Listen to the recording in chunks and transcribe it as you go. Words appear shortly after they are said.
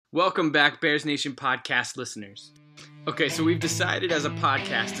Welcome back, Bears Nation podcast listeners. Okay, so we've decided as a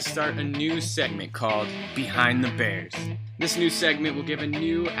podcast to start a new segment called Behind the Bears. This new segment will give a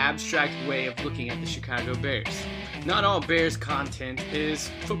new abstract way of looking at the Chicago Bears. Not all Bears content is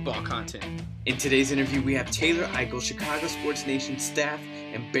football content. In today's interview, we have Taylor Eichel, Chicago Sports Nation staff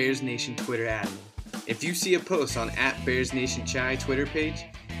and Bears Nation Twitter admin. If you see a post on @BearsNationChai Twitter page,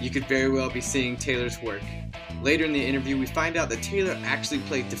 you could very well be seeing Taylor's work. Later in the interview, we find out that Taylor actually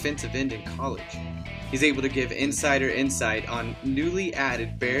played defensive end in college. He's able to give insider insight on newly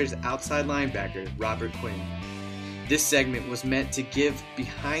added Bears outside linebacker Robert Quinn. This segment was meant to give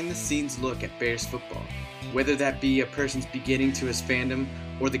behind-the-scenes look at Bears football, whether that be a person's beginning to his fandom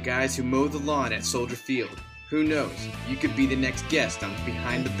or the guys who mow the lawn at Soldier Field. Who knows? You could be the next guest on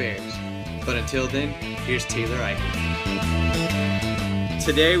Behind the Bears. But until then, here's Taylor Eichel.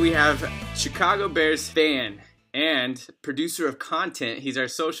 Today we have Chicago Bears fan and producer of content. He's our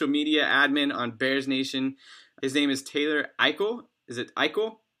social media admin on Bears Nation. His name is Taylor Eichel. Is it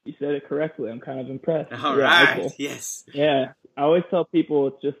Eichel? You said it correctly. I'm kind of impressed. All right. Eichel. Yes. Yeah. I always tell people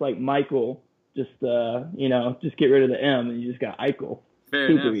it's just like Michael. Just just get rid of the M and you just got Eichel. Fair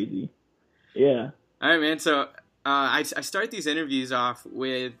Super enough. easy. Yeah. All right, man. So I start these interviews off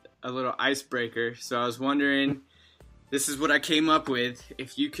with a little icebreaker. So I was wondering, this is what I came up with.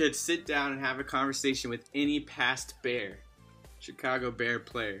 If you could sit down and have a conversation with any past Bear, Chicago Bear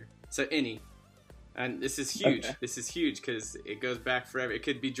player. So any. And this is huge. Okay. This is huge because it goes back forever. It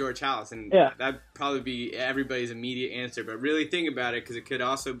could be George Halas, and that'd probably be everybody's immediate answer. But really think about it, because it could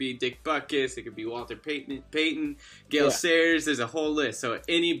also be Dick Butkus. It could be Walter Payton, Gale Sayers. There's a whole list. So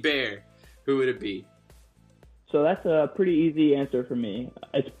any Bear, who would it be? So that's a pretty easy answer for me.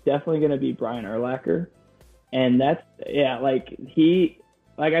 It's definitely going to be Brian Urlacher. And that's, like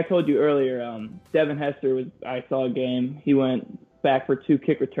I told you earlier, Devin Hester I saw a game. He went back for 2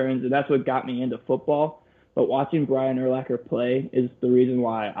 kick returns, and that's what got me into football. But watching Brian Urlacher play is the reason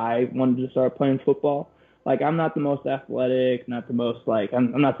why I wanted to start playing football. Like, I'm not the most athletic, not the most,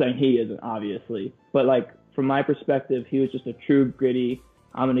 I'm not saying he isn't, obviously. But, from my perspective, he was just a true gritty,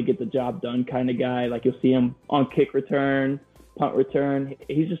 I'm going to get the job done kind of guy. Like, you'll see him on kick return, punt return.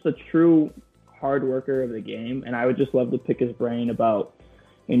 He's just a true hard worker of the game, and I would just love to pick his brain about,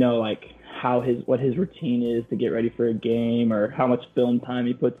 what his routine is to get ready for a game or how much film time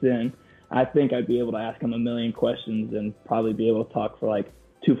he puts in. I think I'd be able to ask him a million questions and probably be able to talk for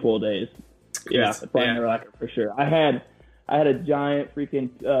 2 full days. Yes. Yeah, Brian Urlacher for sure. I had a giant freaking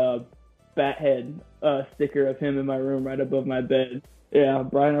bat head sticker of him in my room right above my bed. Yeah,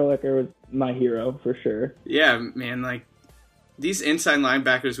 Brian Urlacher was my hero for sure. Yeah, man, these inside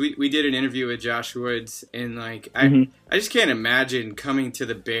linebackers, we did an interview with Josh Woods, and I just can't imagine coming to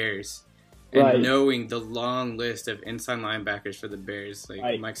the Bears and knowing the long list of inside linebackers for the Bears,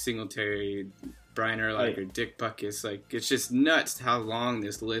 Mike Singletary, Brian Urlacher, Dick Butkus. It's just nuts how long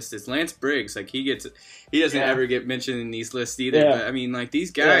this list is. Lance Briggs, he doesn't ever get mentioned in these lists either. Yeah. But these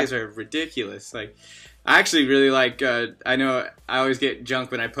guys are ridiculous. I actually really I know I always get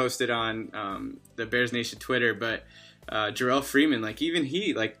junk when I post it on the Bears Nation Twitter, but Jarrell Freeman, even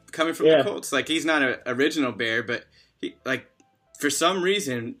he, coming from the Colts, he's not an original Bear, but he, for some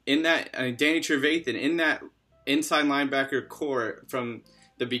reason, in that, Danny Trevathan, in that inside linebacker core from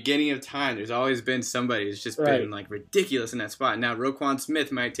the beginning of time, there's always been somebody who's just been, ridiculous in that spot. Now, Roquan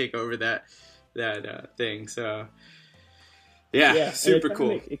Smith might take over that thing, so, super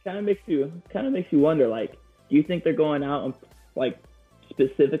cool. It kind of makes you wonder, do you think they're going out and,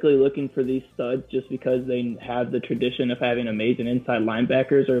 specifically looking for these studs just because they have the tradition of having amazing inside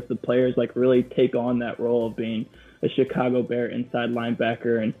linebackers, or if the players really take on that role of being a Chicago Bear inside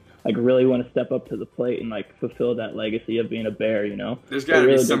linebacker and really want to step up to the plate and fulfill that legacy of being a Bear, There's got to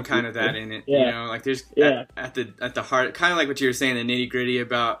be some kind of that in it, there's at the heart, kind of like what you were saying, the nitty gritty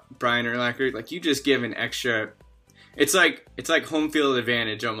about Brian Urlacher, you just give an extra, it's like home field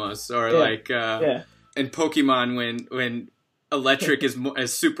advantage almost, or in Pokemon when electric is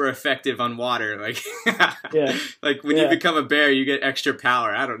super effective on water. When you become a Bear, you get extra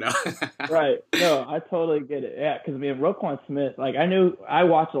power. I don't know. Right. No, I totally get it. Yeah, because Roquan Smith, I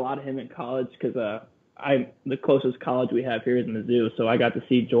watched a lot of him in college because the closest college we have here is Mizzou, so I got to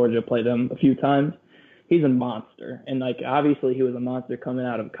see Georgia play them a few times. He's a monster, and obviously he was a monster coming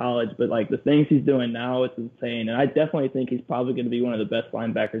out of college, but the things he's doing now, it's insane. And I definitely think he's probably going to be one of the best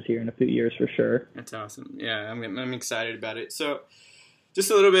linebackers here in a few years for sure. That's awesome. Yeah, I'm excited about it. So,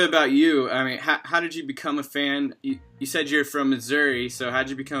 just a little bit about you. How did you become a fan? You said you're from Missouri, so how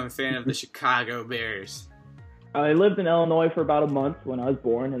did you become a fan of the Chicago Bears? I lived in Illinois for about a month when I was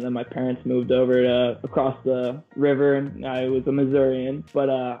born, and then my parents moved over to across the river, and I was a Missourian. But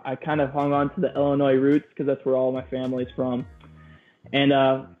I kind of hung on to the Illinois roots because that's where all my family's from. And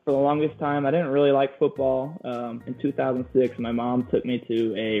for the longest time, I didn't really like football. In 2006, my mom took me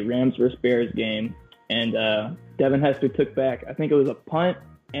to a Rams vs. Bears game, and Devin Hester took back, I think it was a punt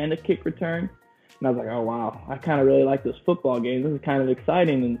and a kick return. And I was like, oh, wow, I kind of really like this football game. This is kind of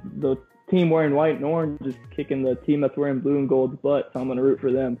exciting. And the team wearing white and orange is kicking the team that's wearing blue and gold's butt, so I'm going to root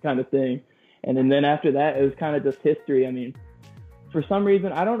for them kind of thing. And then after that, it was kind of just history. I mean, for some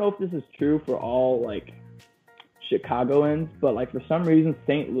reason, I don't know if this is true for all, like, Chicagoans, but, like, for some reason,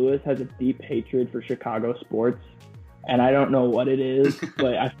 St. Louis has a deep hatred for Chicago sports. And I don't know what it is,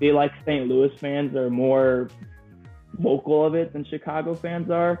 but I feel like St. Louis fans are more vocal of it than Chicago fans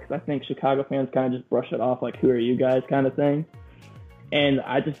are, because I think Chicago fans kind of just brush it off like, who are you guys kind of thing. And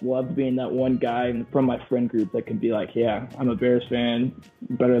I just loved being that one guy from my friend group that could be like, yeah, I'm a Bears fan,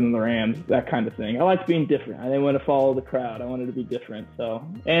 better than the Rams, that kind of thing. I liked being different. I didn't want to follow the crowd. I wanted to be different. So,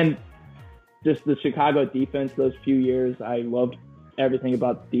 and just the Chicago defense those few years, I loved everything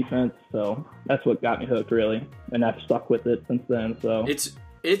about the defense. So that's what got me hooked, really. And I've stuck with it since then. So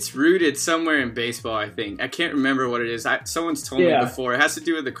It's rooted somewhere in baseball, I think. I can't remember what it is. Someone's told me before. It has to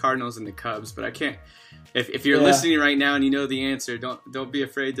do with the Cardinals and the Cubs, but I can't. If you're listening right now and you know the answer, don't be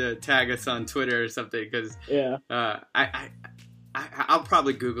afraid to tag us on Twitter or something, because I'll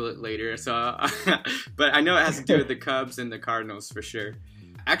probably Google it later. So, but I know it has to do with the Cubs and the Cardinals for sure.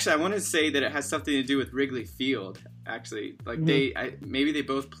 Actually, I want to say that it has something to do with Wrigley Field. Actually, like maybe they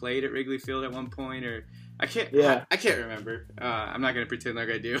both played at Wrigley Field at one point, or. I can't remember. I'm not going to pretend like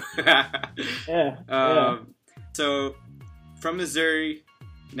I do. So, from Missouri,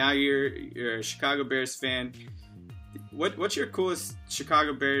 now you're a Chicago Bears fan. What's your coolest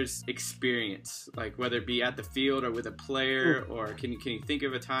Chicago Bears experience? Like, whether it be at the field or with a player, or can you think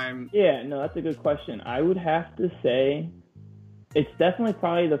of a time? Yeah, no, that's a good question. I would have to say it's definitely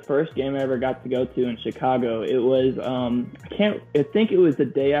probably the first game I ever got to go to in Chicago. It was, I think it was the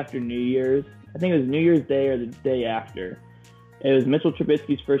day after New Year's. I think it was New Year's Day or the day after. It was Mitchell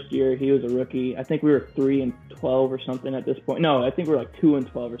Trubisky's first year. He was a rookie. I think we were 3-12 or something at this point. No, I think we were like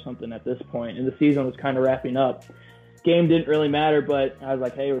 2-12 or something at this point, and the season was kind of wrapping up. Game didn't really matter, but I was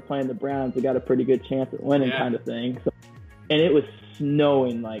like, hey, we're playing the Browns. We got a pretty good chance at winning kind of thing. So, and it was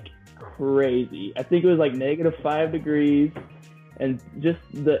snowing like crazy. I think it was like -5 degrees, and just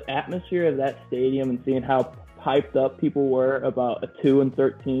the atmosphere of that stadium and seeing how hyped up people were about a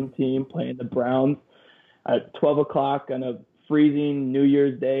 2-13 team playing the Browns at 12 o'clock on a freezing New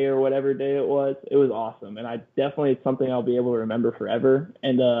Year's Day or whatever day it was awesome. And it's something I'll be able to remember forever.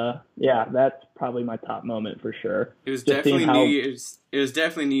 And that's probably my top moment for sure. It was definitely New Year's. It was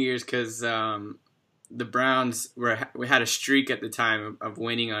definitely New Year's because the Browns we had a streak at the time of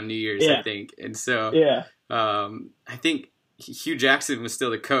winning on New Year's, I think. And so I think Hugh Jackson was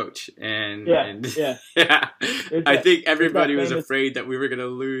still the coach, and I think everybody was afraid that we were going to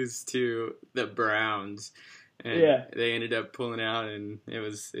lose to the Browns, and they ended up pulling out, and it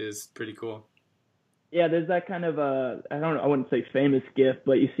was pretty cool. Yeah, there's that kind of I wouldn't say famous gif,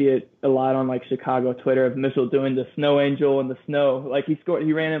 but you see it a lot on like Chicago Twitter of Mitchell doing the snow angel in the snow. Like he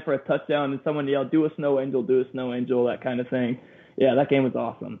ran in for a touchdown, and someone yelled, "Do a snow angel, do a snow angel," that kind of thing. Yeah, that game was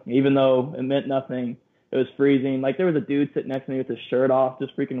awesome, even though it meant nothing. It was freezing. Like, there was a dude sitting next to me with his shirt off,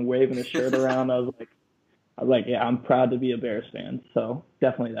 just freaking waving his shirt around. I was like, yeah, I'm proud to be a Bears fan. So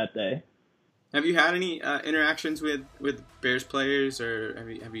definitely that day. Have you had any interactions with Bears players, or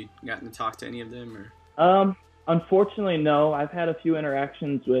have you gotten to talk to any of them? Or Unfortunately, no. I've had a few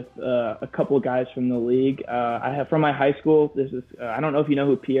interactions with a couple of guys from the league. I have from my high school. This is I don't know if you know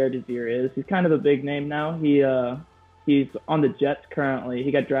who Pierre Desir is. He's kind of a big name now. He's on the Jets currently.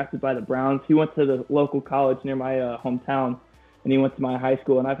 He got drafted by the Browns. He went to the local college near my hometown, and he went to my high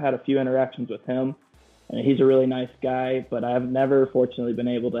school, and I've had a few interactions with him. And he's a really nice guy, but I've never, fortunately, been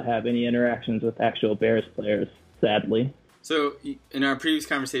able to have any interactions with actual Bears players, sadly. So in our previous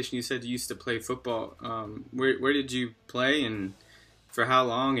conversation, you said you used to play football. Where did you play, and for how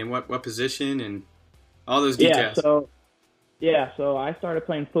long, and what position, and all those details? So I started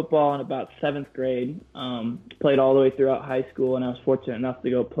playing football in about 7th grade, played all the way throughout high school, and I was fortunate enough to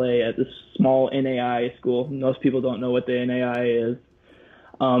go play at this small NAI school. Most people don't know what the NAI is.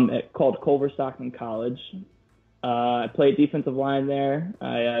 Called Culver Stockton College. I played defensive line there.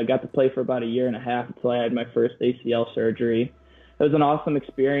 I got to play for about a year and a half until I had my first ACL surgery. It was an awesome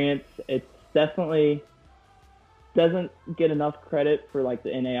experience. It's definitely doesn't get enough credit for like the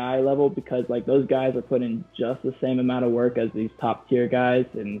NAI level, because like those guys are putting just the same amount of work as these top tier guys,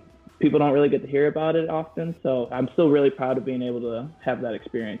 and people don't really get to hear about it often. So I'm still really proud of being able to have that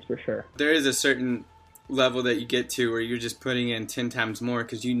experience for sure. There is a certain level that you get to where you're just putting in 10 times more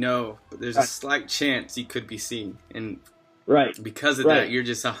because you know there's a slight chance you could be seen. And because of that, you're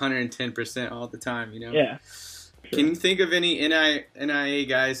just 110% all the time, you know? Yeah. Sure. Can you think of any NIA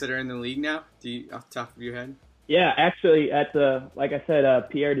guys that are in the league now? Do you, off the top of your head? Yeah, actually, like I said,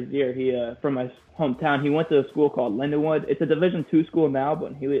 Pierre Desir, he from my hometown, he went to a school called Lindenwood. It's a Division II school now,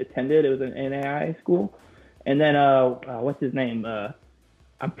 but when he attended, it was an NAIA school. And then, what's his name?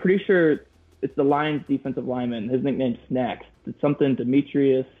 I'm pretty sure it's the Lions defensive lineman. His nickname's Snacks. It's something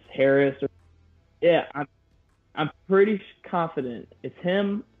Demetrius Harris. Yeah, I'm pretty confident it's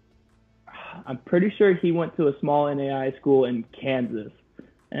him. I'm pretty sure he went to a small NAIA school in Kansas.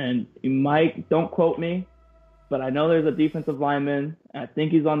 And you might, don't quote me, but I know there's a defensive lineman, and I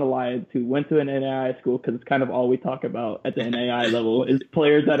think he's on the Lions, who went to an NAIA school because it's kind of all we talk about at the NAIA level is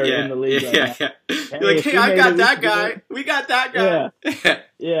players that are in the league right now. You're like, hey, I got that guy. We got that guy.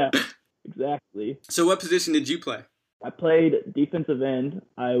 Yeah, exactly. So what position did you play? I played defensive end.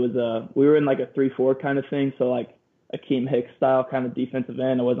 We were in like a 3-4 kind of thing, so like Akeem Hicks style kind of defensive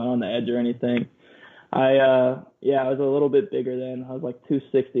end. I wasn't on the edge or anything. I was a little bit bigger then. I was like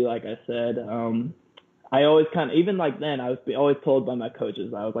 260, like I said. I always even like then, I was always told by my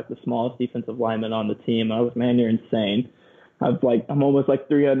coaches I was like the smallest defensive lineman on the team. I was, man, you're insane. I'm almost like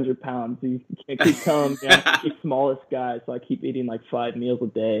 300 pounds. You can't keep telling me I'm the smallest guy, so I keep eating like 5 meals a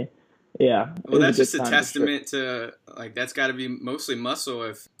day. Yeah. Well, that's just a testament to like that's got to be mostly muscle.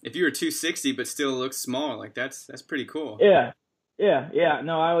 If you were 260 but still look small, like that's pretty cool. Yeah.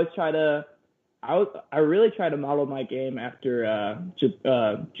 No, I really try to model my game after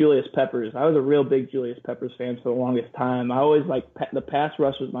Julius Peppers. I was a real big Julius Peppers fan for the longest time. I always the pass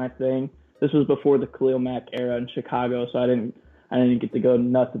rush was my thing. This was before the Khalil Mack era in Chicago, so I didn't get to go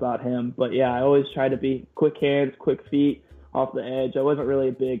nuts about him. But yeah, I always tried to be quick hands, quick feet off the edge. I wasn't really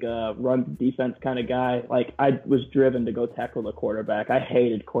a big run defense kind of guy. Like I was driven to go tackle the quarterback. I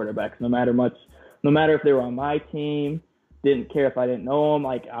hated quarterbacks no matter if they were on my team. Didn't care if I didn't know him.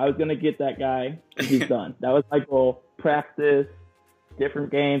 Like I was gonna get that guy, and he's done. That was my goal. Practice,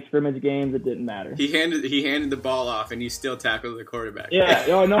 different games, scrimmage games. It didn't matter. He handed the ball off, and you still tackled the quarterback. Yeah.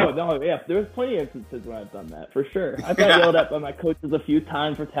 No. Yeah. There was plenty of instances when I've done that for sure. I've got yelled at by my coaches a few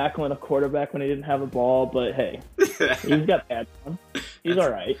times for tackling a quarterback when he didn't have a ball. But hey, he's got bad one. He's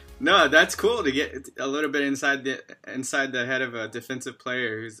all right. No, that's cool to get a little bit inside the head of a defensive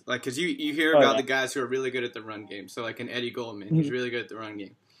player who's like, because you hear about the guys who are really good at the run game. So like an Eddie Goldman, he's really good at the run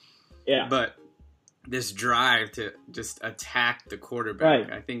game. Yeah. But this drive to just attack the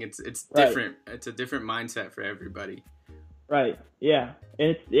quarterback, I think it's different. It's a different mindset for everybody. Right. Yeah.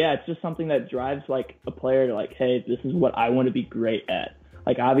 And it's just something that drives like a player to like, hey, this is what I want to be great at.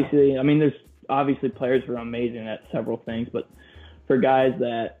 Like obviously, I mean, there's obviously players who are amazing at several things, but for guys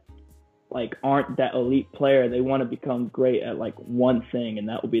that like aren't that elite player, they want to become great at like one thing, and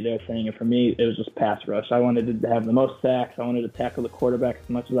that will be their thing. And for me, it was just pass rush. I wanted to have the most sacks. I wanted to tackle the quarterback as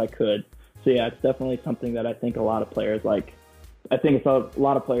much as I could. So yeah, it's definitely something that I think a lot of players like. I think it's a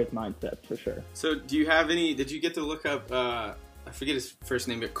lot of players' mindsets for sure. So do you have any? Did you get to look up? I forget his first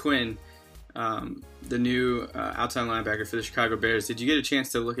name, but Quinn, the new outside linebacker for the Chicago Bears. Did you get a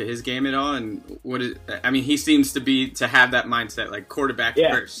chance to look at his game at all? And he seems to have that mindset, like quarterback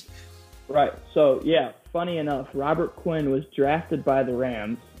first. Right. So yeah, funny enough, Robert Quinn was drafted by the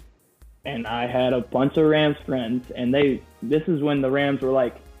Rams, and I had a bunch of Rams friends, and this is when the Rams were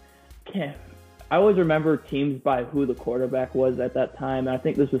like, I always remember teams by who the quarterback was at that time. I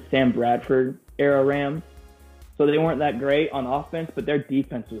think this was Sam Bradford era Rams. So they weren't that great on offense, but their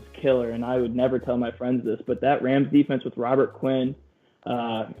defense was killer. And I would never tell my friends this, but that Rams defense with Robert Quinn, they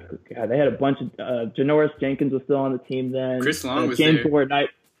had a bunch of Janoris Jenkins was still on the team then. Chris Long was James there.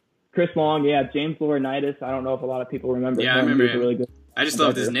 Chris Long, yeah, James Laurinaitis. I don't know if a lot of people remember him. I remember him. Really good. I just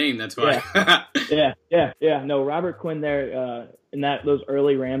loved his name. That's why. Yeah. No, Robert Quinn there in those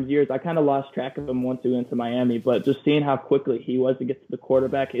early Rams years, I kind of lost track of him once we went to Miami. But just seeing how quickly he was to get to the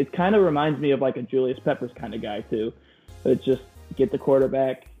quarterback, it kind of reminds me of like a Julius Peppers kind of guy too. But just get the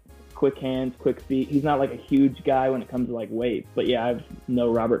quarterback, quick hands, quick feet. He's not like a huge guy when it comes to like weight. But yeah, I know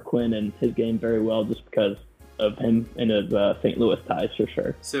Robert Quinn and his game very well just because of him and his St. Louis ties for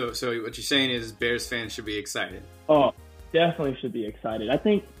sure. So what you're saying is Bears fans should be excited. Oh, definitely should be excited. I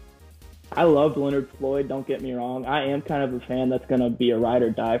think I loved Leonard Floyd, don't get me wrong. I am kind of a fan that's going to be a ride or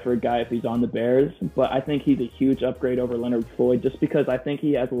die for a guy if he's on the Bears, but I think he's a huge upgrade over Leonard Floyd just because I think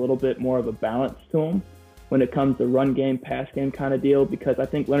he has a little bit more of a balance to him when it comes to run game, pass game kind of deal, because I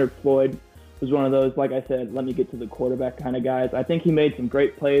think Leonard Floyd was one of those, like I said, let me get to the quarterback kind of guys. I think he made some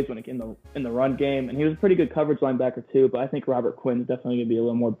great plays when in the run game, and he was a pretty good coverage linebacker too. But I think Robert Quinn is definitely going to be a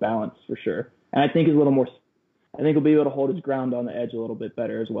little more balanced for sure, and I think he'll be able to hold his ground on the edge a little bit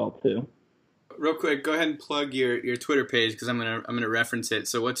better as well too. Real quick, go ahead and plug your Twitter page because I'm gonna reference it.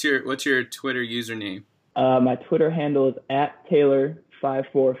 So what's your Twitter username? My Twitter handle is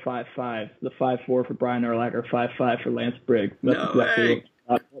 @Taylor5455. The 54 for Brian Urlacher, 55 for Lance Briggs. No way.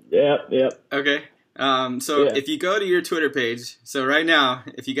 Yep. Okay. If you go to your Twitter page, so right now,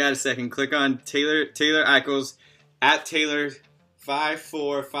 if you got a second, click on Taylor Eichels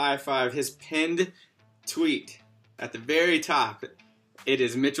 @Taylor5455. His pinned tweet at the very top. It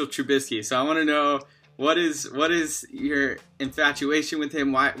is Mitchell Trubisky. So I want to know what is your infatuation with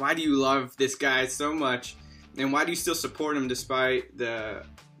him? Why do you love this guy so much, and why do you still support him despite the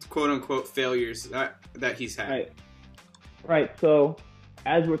quote unquote failures that he's had? Right. So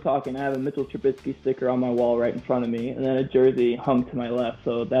as we're talking, I have a Mitchell Trubisky sticker on my wall right in front of me, and then a jersey hung to my left.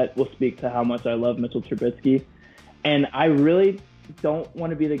 So that will speak to how much I love Mitchell Trubisky. And I really don't want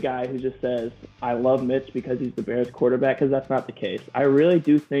to be the guy who just says, I love Mitch because he's the Bears quarterback, because that's not the case. I really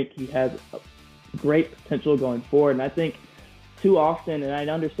do think he has great potential going forward. And I think too often, and I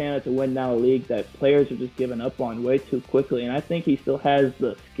understand it's a win now league, that players are just giving up on way too quickly. And I think he still has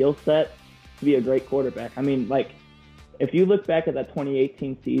the skill set to be a great quarterback. I mean, like, if you look back at that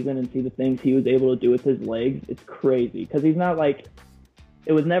 2018 season and see the things he was able to do with his legs, it's crazy. Because he's not like,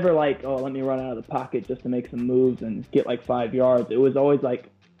 it was never like, oh, let me run out of the pocket just to make some moves and get like 5 yards. It was always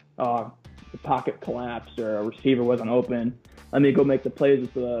like, the pocket collapsed or a receiver wasn't open. Let me go make the plays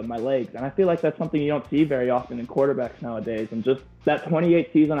with my legs. And I feel like that's something you don't see very often in quarterbacks nowadays. And just that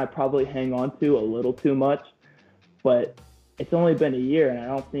 28 season, I probably hang on to a little too much. But it's only been a year, and I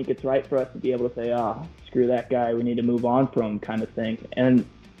don't think it's right for us to be able to say, screw that guy, we need to move on from him kind of thing. And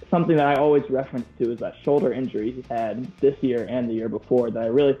something that I always reference to is that shoulder injury he had this year and the year before that I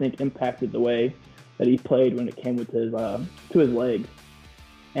really think impacted the way that he played when it came with his to his legs.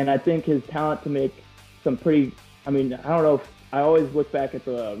 And I think his talent to make some pretty, I don't know if, I always look back at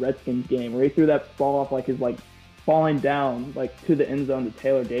the Redskins game where he threw that ball off like his falling down to the end zone to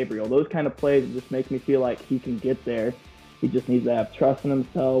Taylor Gabriel. Those kind of plays just make me feel like he can get there. He just needs to have trust in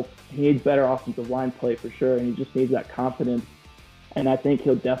himself. He needs better offensive line play for sure, and he just needs that confidence. And I think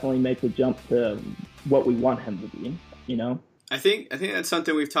he'll definitely make the jump to what we want him to be, I think that's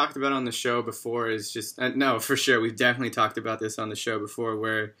something we've talked about on the show before is just, no, for sure. We've definitely talked about this on the show before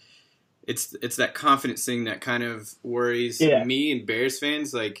where it's that confidence thing that kind of worries me and Bears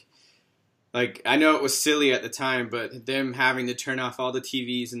fans. Like I know it was silly at the time, but them having to turn off all the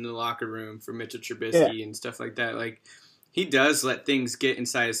TVs in the locker room for Mitchell Trubisky and stuff like that, he does let things get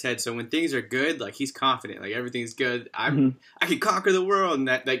inside his head. So when things are good, he's confident, everything's good. I can conquer the world. And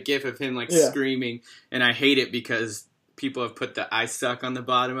that gif of him screaming, and I hate it because people have put the I suck on the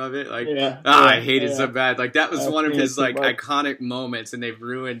bottom of it. I hate it so bad. That was one of his iconic moments, and they've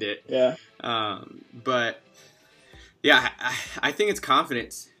ruined it. Yeah. But yeah, I think it's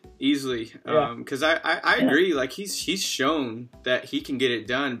confidence. Easily, because I agree. He's shown that he can get it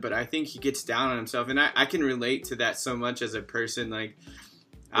done, but I think he gets down on himself, and I can relate to that so much as a person.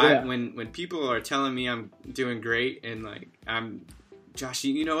 When people are telling me I'm doing great, and I'm Josh,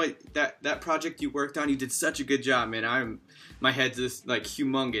 you know what, that project you worked on, you did such a good job, man. My head's just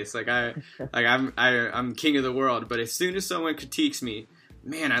humongous. I'm king of the world. But as soon as someone critiques me,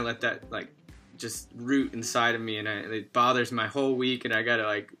 man, I let that just root inside of me, and it bothers my whole week, and I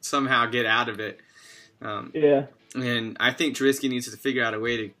gotta somehow get out of it. And I think Trubisky needs to figure out a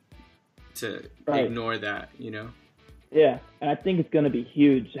way to ignore that, Yeah, and I think it's going to be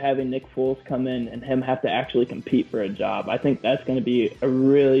huge having Nick Foles come in and him have to actually compete for a job. I think that's going to be a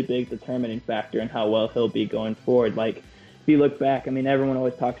really big determining factor in how well he'll be going forward. If you look back, everyone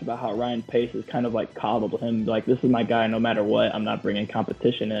always talks about how Ryan Pace is kind of coddled him, this is my guy no matter what, I'm not bringing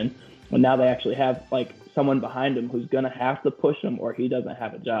competition in. Well, now they actually have someone behind him who's going to have to push him or he doesn't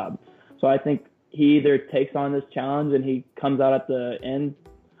have a job. So I think he either takes on this challenge and he comes out at the end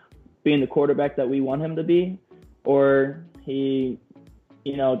being the quarterback that we want him to be, or he,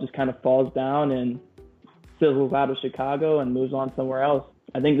 just kind of falls down and fizzles out of Chicago and moves on somewhere else.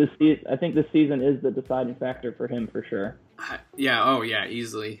 I think this season is the deciding factor for him for sure.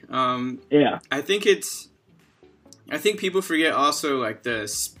 Easily. I think people forget also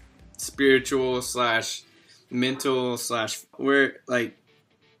the spiritual / mental / where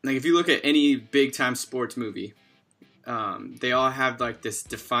if you look at any big time sports movie, they all have this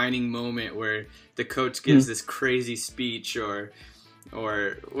defining moment where the coach gives this crazy speech or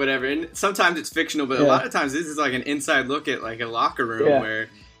whatever, and sometimes it's fictional, but a lot of times this is an inside look at a locker room where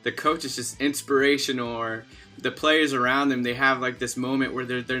the coach is just inspirational, or the players around them, they have like this moment where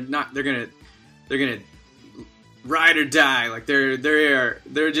they're gonna ride or die, like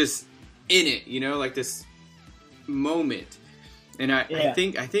they're just in it, you know, like this moment. And I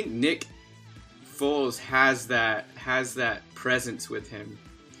think Nick Foles has that presence with him,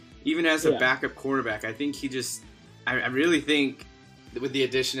 even as a backup quarterback. I think I really think with the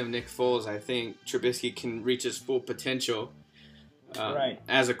addition of Nick Foles, I think Trubisky can reach his full potential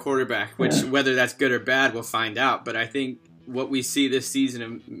as a quarterback, which whether that's good or bad, we'll find out. But I think what we see this season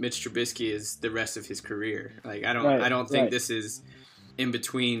of Mitch Trubisky is the rest of his career. Like I don't think this is in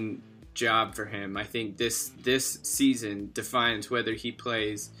between job for him. I think this season defines whether he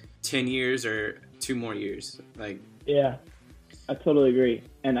plays 10 years or 2 more years. Like yeah, I totally agree.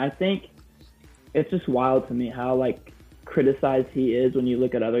 And I think it's just wild to me how like criticized he is when you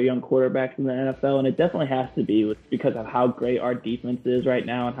look at other young quarterbacks in the NFL, and it definitely has to be because of how great our defense is right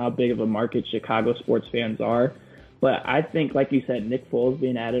now and how big of a market Chicago sports fans are. But I think, like you said, Nick Foles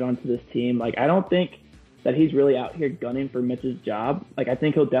being added onto this team, like I don't think that he's really out here gunning for Mitch's job. Like I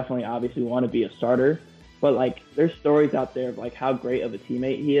think he'll definitely obviously want to be a starter, but like there's stories out there of like how great of a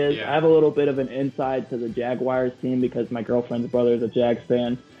teammate he is. I have a little bit of an inside to the Jaguars team because my girlfriend's brother is a Jags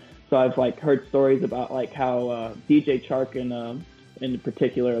fan. So I've like heard stories about like how DJ Chark in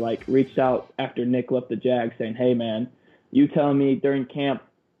particular like reached out after Nick left the Jags saying, "Hey man, you telling me during camp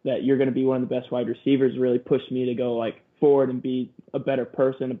that you're going to be one of the best wide receivers really pushed me to go like forward and be a better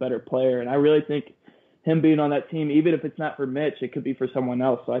person, a better player." And I really think him being on that team, even if it's not for Mitch, it could be for someone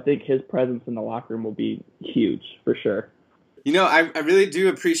else. So I think his presence in the locker room will be huge for sure. You know, I really do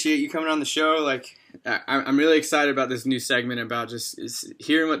appreciate you coming on the show. Like, I'm really excited about this new segment about just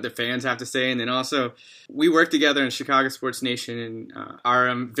hearing what the fans have to say. And then also, we work together in Chicago Sports Nation, and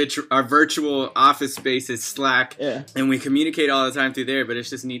our virtual office space is Slack. Yeah. And we communicate all the time through there, but it's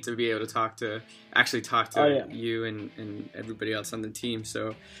just neat to be able to talk to you and everybody else on the team.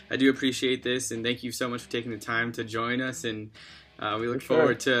 So I do appreciate this, and thank you so much for taking the time to join us. And we look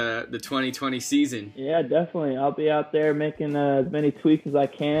forward to the 2020 season. Yeah, definitely. I'll be out there making as many tweaks as I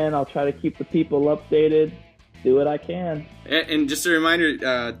can. I'll try to keep the people updated, do what I can. And just a reminder,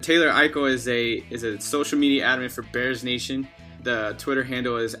 Taylor Eichel is a social media admin for Bears Nation. The Twitter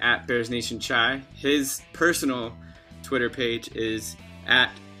handle is @BearsNationChai. His personal Twitter page is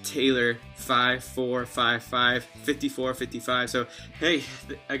 @Taylor54555455. So, hey,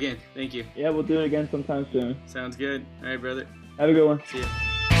 again, thank you. Yeah, we'll do it again sometime soon. Sounds good. All right, brother. Have a good one. See ya.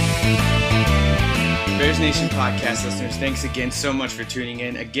 Bears Nation podcast listeners, thanks again so much for tuning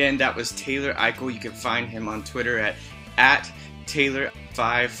in. Again, that was Taylor Eichel. You can find him on Twitter at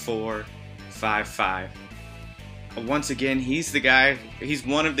Taylor5455. Once again, he's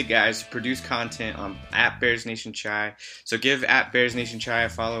one of the guys who produce content on @BearsNationChai. So give @BearsNationChai a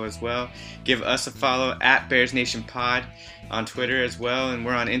follow as well. Give us a follow @BearsNationPod on Twitter as well. And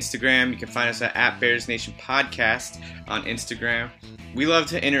we're on Instagram. You can find us at @BearsNationPodcast on Instagram. We love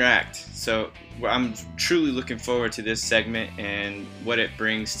to interact. So I'm truly looking forward to this segment and what it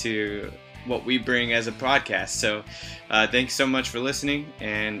brings to what we bring as a podcast. So thanks so much for listening.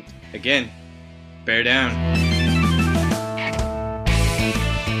 And again, bear down.